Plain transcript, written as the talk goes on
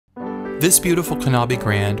This beautiful Knabe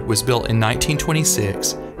Grand was built in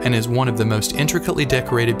 1926 and is one of the most intricately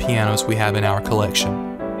decorated pianos we have in our collection.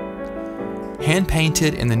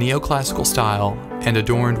 Hand-painted in the neoclassical style and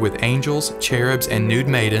adorned with angels, cherubs, and nude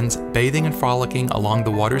maidens bathing and frolicking along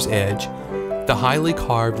the water's edge, the highly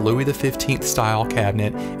carved Louis XV style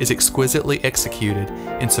cabinet is exquisitely executed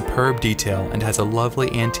in superb detail and has a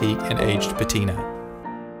lovely antique and aged patina.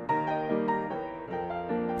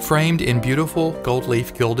 Framed in beautiful gold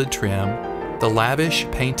leaf gilded trim, the lavish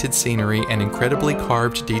painted scenery and incredibly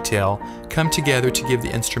carved detail come together to give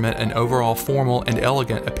the instrument an overall formal and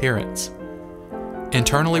elegant appearance.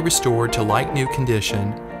 Internally restored to like-new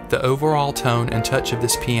condition, the overall tone and touch of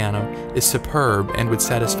this piano is superb and would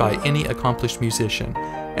satisfy any accomplished musician,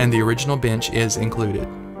 and the original bench is included.